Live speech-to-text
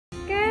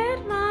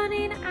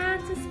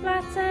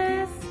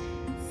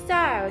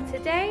So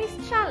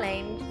today's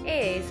challenge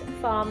is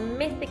for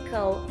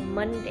Mythical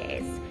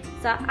Mondays.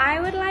 So I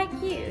would like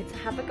you to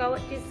have a go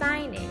at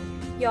designing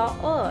your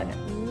own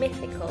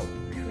mythical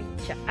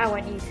creature. I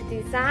want you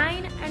to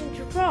design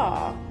and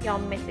draw your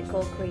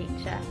mythical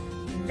creature.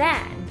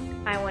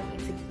 Then I want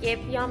you to give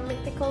your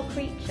mythical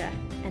creature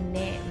a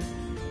name.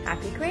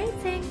 Happy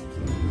creating!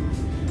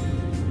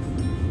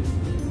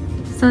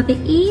 So the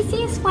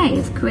easiest way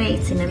of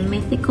creating a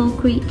mythical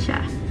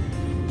creature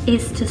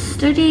is to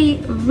study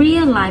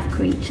real life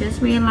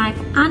creatures, real life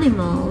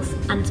animals,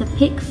 and to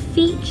pick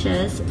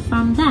features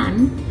from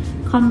them,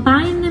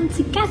 combine them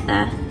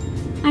together,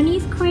 and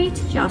you've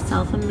created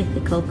yourself a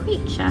mythical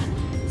creature.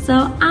 So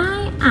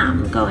I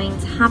am going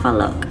to have a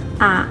look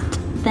at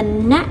the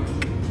neck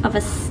of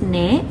a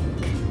snake,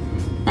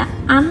 the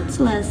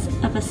antlers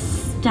of a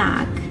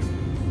stag,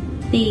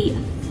 the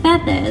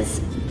feathers,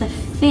 the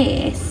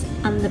face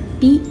and the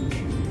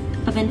beak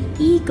of an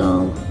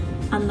eagle,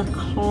 and the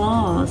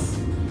claws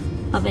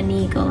of an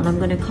eagle, and I'm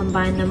going to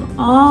combine them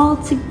all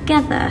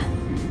together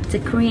to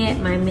create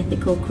my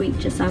mythical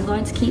creature. So I'm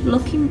going to keep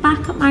looking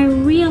back at my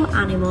real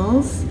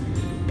animals,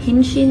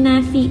 pinching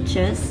their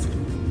features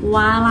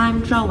while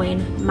I'm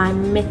drawing my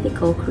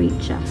mythical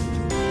creature.